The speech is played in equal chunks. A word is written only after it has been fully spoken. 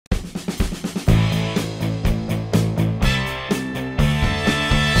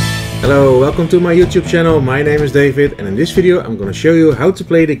Hello, welcome to my YouTube channel. My name is David, and in this video I'm going to show you how to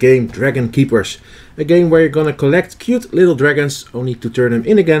play the game Dragonkeepers. A game where you're going to collect cute little dragons, only to turn them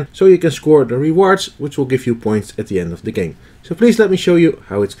in again, so you can score the rewards, which will give you points at the end of the game. So please let me show you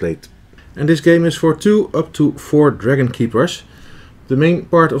how it's played. And this game is for 2 up to 4 Dragonkeepers. The main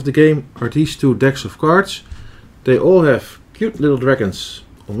part of the game are these 2 decks of cards. They all have cute little dragons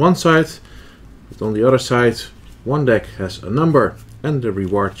on one side, but on the other side one deck has a number and the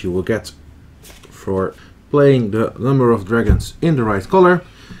reward you will get for playing the number of dragons in the right color.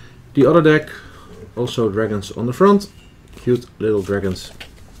 The other deck, also dragons on the front, cute little dragons.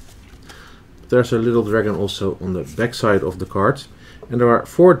 There's a little dragon also on the back side of the card, and there are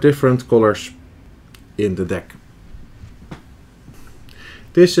 4 different colors in the deck.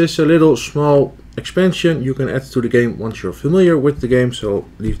 This is a little small expansion you can add to the game once you're familiar with the game, so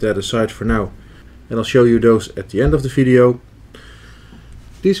leave that aside for now, and I'll show you those at the end of the video.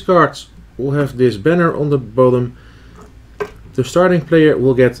 These cards will have this banner on the bottom. The starting player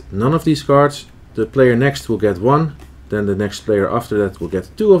will get none of these cards, the player next will get 1, then the next player after that will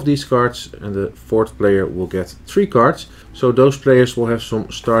get 2 of these cards, and the 4th player will get 3 cards. So those players will have some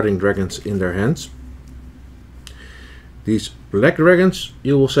starting dragons in their hands. These black dragons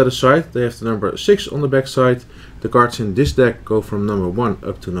you will set aside, they have the number 6 on the back side. The cards in this deck go from number 1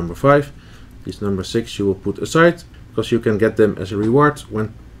 up to number 5. These number 6 you will put aside, because you can get them as a reward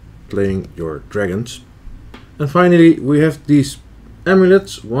when playing your dragons. And finally we have these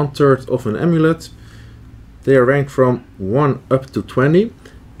amulets, 1/3 of an amulet. They are ranked from 1 up to 20.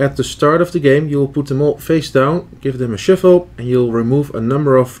 At the start of the game you will put them all face down, give them a shuffle, and you'll remove a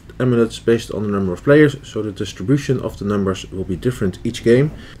number of amulets based on the number of players, so the distribution of the numbers will be different each game.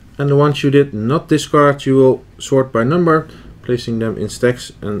 And the ones you did not discard you will sort by number, placing them in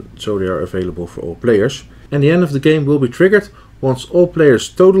stacks, and so they are available for all players. And the end of the game will be triggered once all players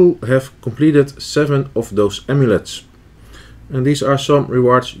total have completed 7 of those amulets. And these are some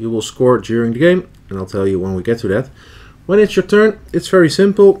rewards you will score during the game, and I'll tell you when we get to that. When it's your turn, it's very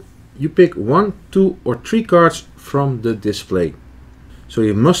simple. You pick 1, 2 or 3 cards from the display. So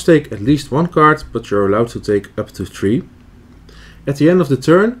you must take at least 1 card, but you're allowed to take up to 3. At the end of the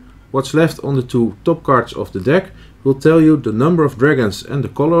turn, what's left on the 2 top cards of the deck will tell you the number of dragons and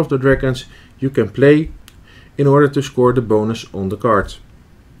the color of the dragons you can play in order to score the bonus on the card.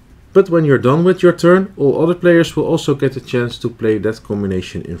 But when you're done with your turn, all other players will also get a chance to play that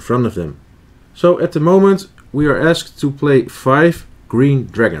combination in front of them. So at the moment we are asked to play 5 green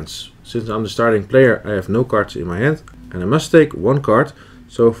dragons. Since I'm the starting player, I have no cards in my hand and I must take 1 card.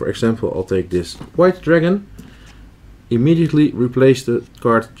 So for example, I'll take this white dragon, immediately replace the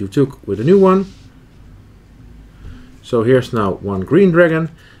card you took with a new one. So here's now 1 green dragon,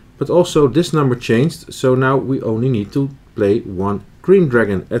 but also this number changed, so now we only need to play 1 green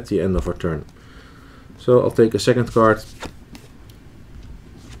dragon at the end of our turn. So I'll take a second card,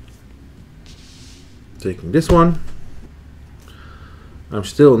 taking this one. I'm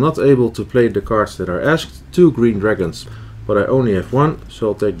still not able to play the cards that are asked, 2 green dragons, but I only have 1, so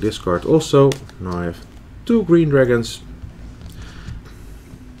I'll take this card also. Now I have 2 green dragons.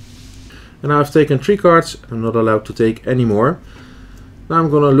 And now I've taken 3 cards, I'm not allowed to take any more. Now I'm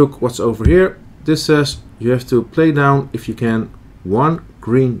gonna look what's over here. This says you have to play down, if you can, 1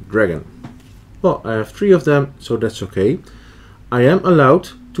 green dragon. Well, I have 3 of them, so that's okay. I am allowed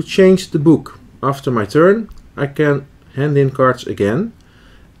to change the book. After my turn, I can hand in cards again,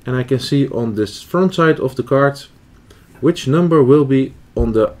 and I can see on this front side of the card which number will be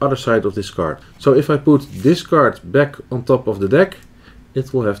on the other side of this card. So if I put this card back on top of the deck,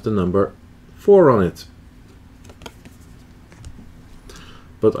 it will have the number 4 on it.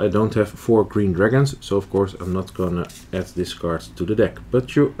 But I don't have 4 green dragons, so of course I'm not gonna add this card to the deck.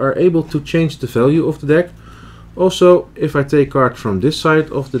 But you are able to change the value of the deck. Also, if I take card from this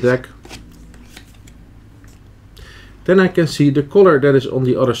side of the deck, then I can see the color that is on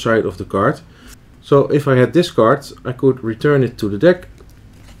the other side of the card. So if I had this card, I could return it to the deck,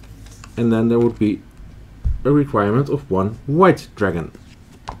 and then there would be a requirement of 1 white dragon.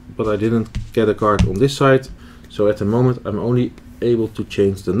 But I didn't get a card on this side, so at the moment I'm only able to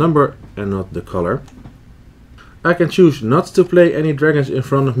change the number and not the color. I can choose not to play any dragons in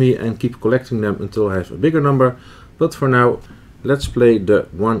front of me and keep collecting them until I have a bigger number, but for now let's play the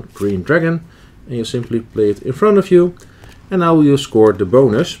 1 green dragon, and you simply play it in front of you, and now you score the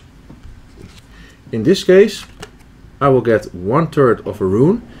bonus. In this case I will get 1/3 of a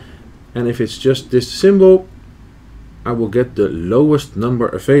rune, and if it's just this symbol I will get the lowest number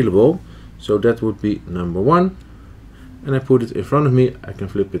available, so that would be number 1. And I put it in front of me, I can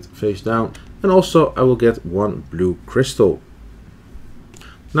flip it face down, and also I will get 1 blue crystal.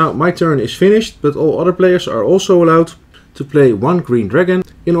 Now my turn is finished, but all other players are also allowed to play one green dragon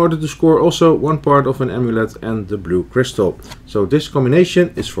in order to score also one part of an amulet and the blue crystal. So this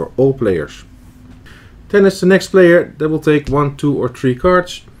combination is for all players. Then it's the next player that will take 1, 2 or 3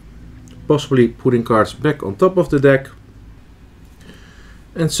 cards, possibly putting cards back on top of the deck.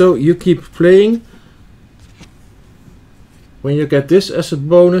 And so you keep playing. When you get this as a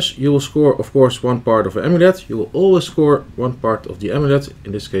bonus, you will score, of course, one part of an amulet. You will always score one part of the amulet,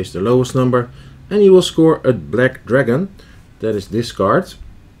 in this case the lowest number. And you will score a black dragon, that is this card.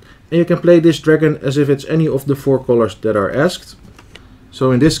 And you can play this dragon as if it's any of the 4 colors that are asked.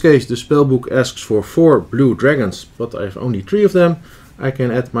 So in this case the spellbook asks for 4 blue dragons, but I have only 3 of them. I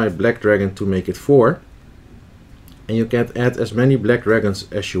can add my black dragon to make it 4. And you can add as many black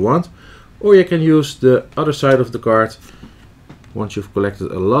dragons as you want. Or you can use the other side of the card. Once you've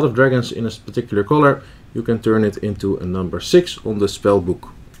collected a lot of dragons in a particular color, you can turn it into a number 6 on the spellbook.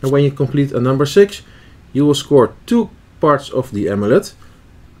 And when you complete a number 6, you will score 2 parts of the amulet.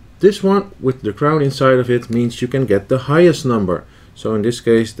 This one with the crown inside of it means you can get the highest number. So in this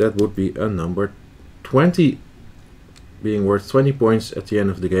case that would be a number 20, being worth 20 points at the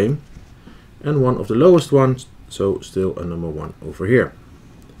end of the game. And one of the lowest ones, so still a number 1 over here.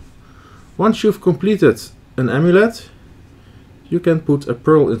 Once you've completed an amulet, you can put a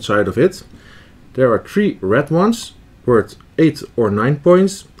pearl inside of it. There are 3 red ones worth 8 or 9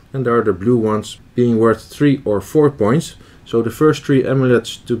 points, and there are the blue ones being worth 3 or 4 points. So the first 3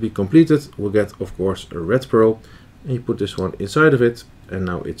 amulets to be completed will get, of course, a red pearl, and you put this one inside of it, and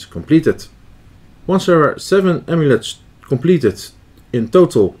now it's completed. Once there are 7 amulets completed in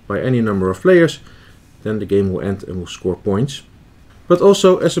total by any number of players, then the game will end and will score points. But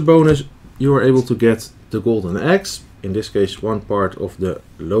also as a bonus, you are able to get the golden eggs, in this case one part of the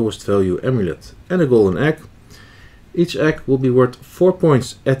lowest value amulet and a golden egg. Each egg will be worth 4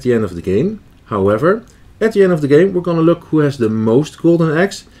 points at the end of the game. However, at the end of the game we're going to look who has the most golden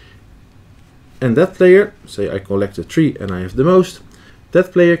eggs, and that player, say I collected 3 and I have the most,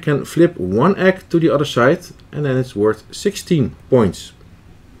 that player can flip 1 egg to the other side and then it's worth 16 points.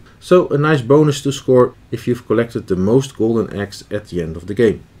 So a nice bonus to score if you've collected the most golden eggs at the end of the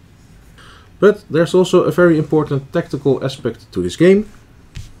game. But there's also a very important tactical aspect to this game,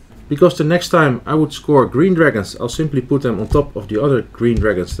 because the next time I would score green dragons, I'll simply put them on top of the other green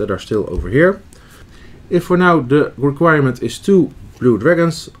dragons that are still over here. If for now the requirement is 2 blue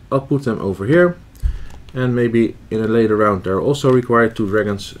dragons, I'll put them over here. And maybe in a later round there are also required 2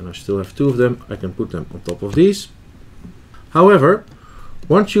 dragons, and I still have 2 of them, I can put them on top of these. However,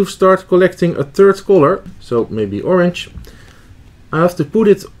 once you start collecting a 3rd color, so maybe orange, I have to put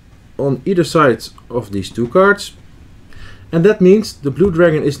it on either side of these 2 cards, and that means the blue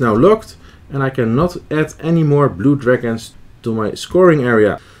dragon is now locked and I cannot add any more blue dragons to my scoring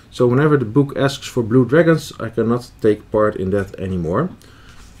area. So whenever the book asks for blue dragons, I cannot take part in that anymore.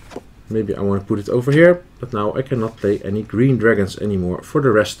 Maybe I want to put it over here, but now I cannot play any green dragons anymore for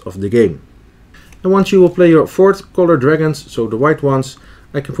the rest of the game. And once you will play your 4th color dragons, so the white ones,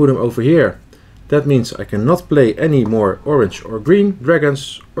 I can put them over here. That means I cannot play any more orange or green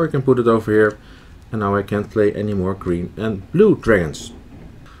dragons, or I can put it over here, and now I can't play any more green and blue dragons.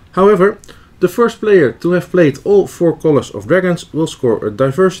 However, the first player to have played all 4 colors of dragons will score a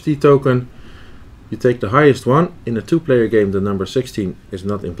diversity token. You take the highest one. In a 2-player game the number 16 is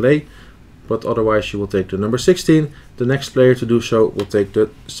not in play, but otherwise you will take the number 16. The next player to do so will take the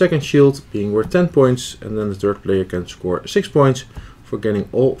 2nd shield, being worth 10 points, and then the 3rd player can score 6 points for getting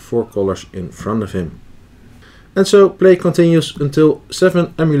all 4 colors in front of him. And so play continues until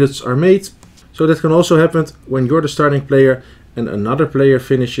 7 amulets are made. So that can also happen when you're the starting player and another player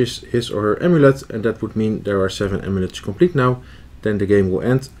finishes his or her amulet, and that would mean there are 7 amulets complete now. Then the game will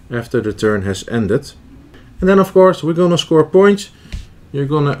end after the turn has ended. And then of course we're gonna score points. You're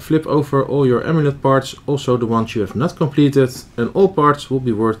gonna flip over all your amulet parts, also the ones you have not completed, and all parts will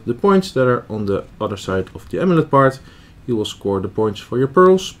be worth the points that are on the other side of the amulet part. You will score the points for your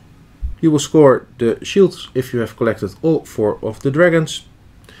pearls. You will score the shields if you have collected all 4 of the dragons.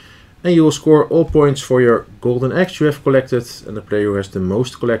 And you will score all points for your golden eggs you have collected, and the player who has the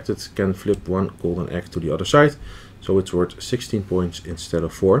most collected can flip 1 golden egg to the other side. So it's worth 16 points instead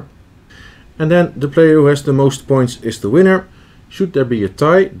of 4. And then the player who has the most points is the winner. Should there be a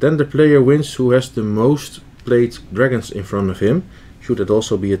tie, then the player wins who has the most played dragons in front of him. Should it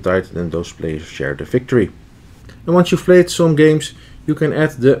also be a tie, then those players share the victory. And once you've played some games, you can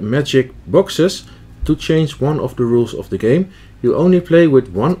add the magic boxes to change one of the rules of the game. You only play with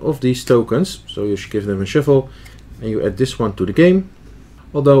one of these tokens, so you should give them a shuffle, and you add this one to the game.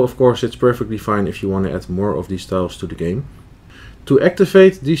 Although of course it's perfectly fine if you want to add more of these tiles to the game. To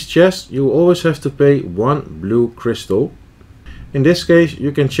activate these chests, you will always have to pay 1 blue crystal. In this case,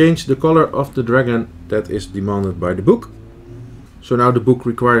 you can change the color of the dragon that is demanded by the book. So now the book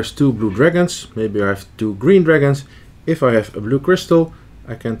requires 2 blue dragons. Maybe I have 2 green dragons. If I have a blue crystal,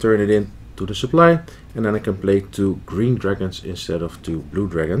 I can turn it into the supply, and then I can play 2 green dragons instead of 2 blue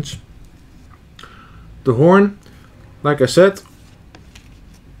dragons. The horn, like I said,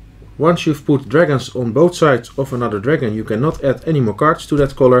 once you've put dragons on both sides of another dragon, you cannot add any more cards to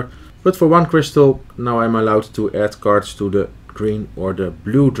that color. But for 1 crystal, now I'm allowed to add cards to the green or the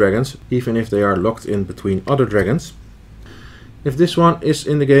blue dragons, even if they are locked in between other dragons. If this one is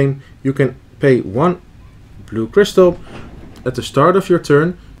in the game, you can pay 1 blue crystal at the start of your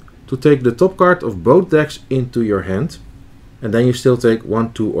turn to take the top card of both decks into your hand, and then you still take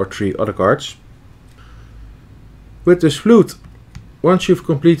 1, 2 or 3 other cards. With this flute, once you've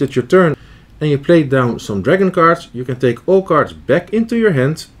completed your turn and you played down some dragon cards, you can take all cards back into your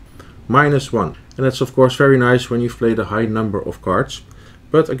hand -1. And that's of course very nice when you've played a high number of cards.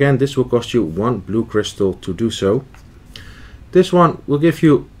 But again, this will cost you 1 blue crystal to do so. This one will give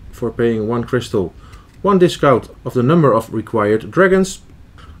you, for paying 1 crystal, 1 discount of the number of required dragons.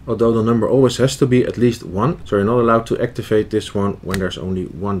 Although the number always has to be at least 1, so you're not allowed to activate this one when there's only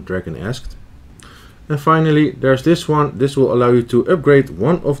 1 dragon asked. And finally, there's this one. This will allow you to upgrade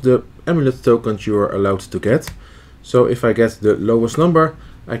one of the amulet tokens you are allowed to get. So if I get the lowest number,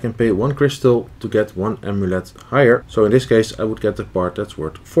 I can pay 1 crystal to get 1 amulet higher. So in this case, I would get the part that's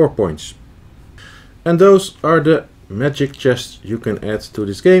worth 4 points. And those are the magic chests you can add to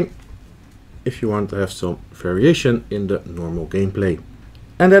this game if you want to have some variation in the normal gameplay.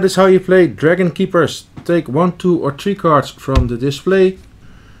 And that is how you play Dragonkeepers. Take 1, 2 or 3 cards from the display.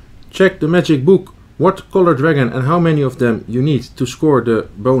 Check the magic book what color dragon and how many of them you need to score the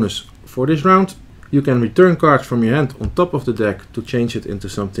bonus for this round. You can return cards from your hand on top of the deck to change it into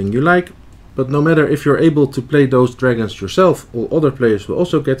something you like. But no matter if you're able to play those dragons yourself, all other players will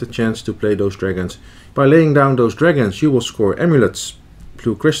also get the chance to play those dragons. By laying down those dragons, you will score amulets,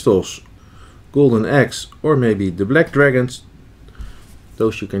 blue crystals, golden eggs, or maybe the black dragons.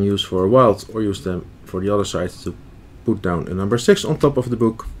 Those you can use for a wild or use them for the other side to put down a number 6 on top of the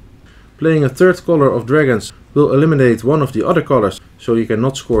book. Playing a third color of dragons will eliminate one of the other colors, so you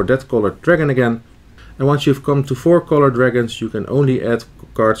cannot score that colored dragon again. And once you've come to 4 colored dragons, you can only add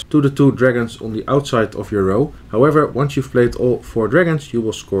cards to the 2 dragons on the outside of your row. However, once you've played all 4 dragons, you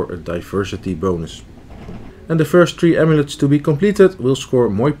will score a diversity bonus. And the first 3 amulets to be completed will score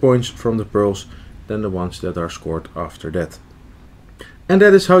more points from the pearls than the ones that are scored after that. And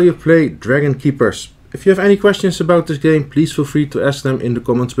that is how you play Dragonkeepers. If you have any questions about this game, please feel free to ask them in the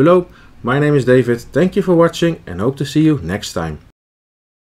comments below. My name is David, thank you for watching and hope to see you next time.